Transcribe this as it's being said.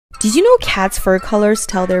Did you know cats' fur colors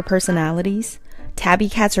tell their personalities? Tabby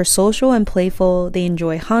cats are social and playful, they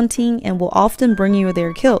enjoy hunting, and will often bring you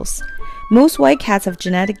their kills. Most white cats have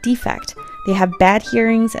genetic defect. They have bad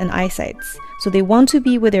hearings and eyesights, so they want to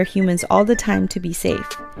be with their humans all the time to be safe.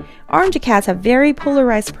 Orange cats have very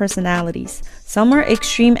polarized personalities. Some are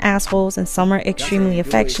extreme assholes and some are extremely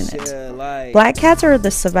affectionate. Black cats are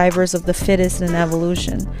the survivors of the fittest in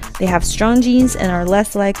evolution. They have strong genes and are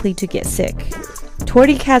less likely to get sick.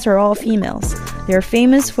 Tortie cats are all females. They are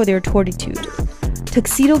famous for their tortitude.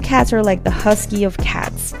 Tuxedo cats are like the husky of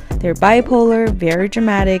cats. They're bipolar, very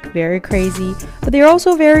dramatic, very crazy, but they're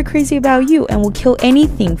also very crazy about you and will kill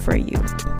anything for you.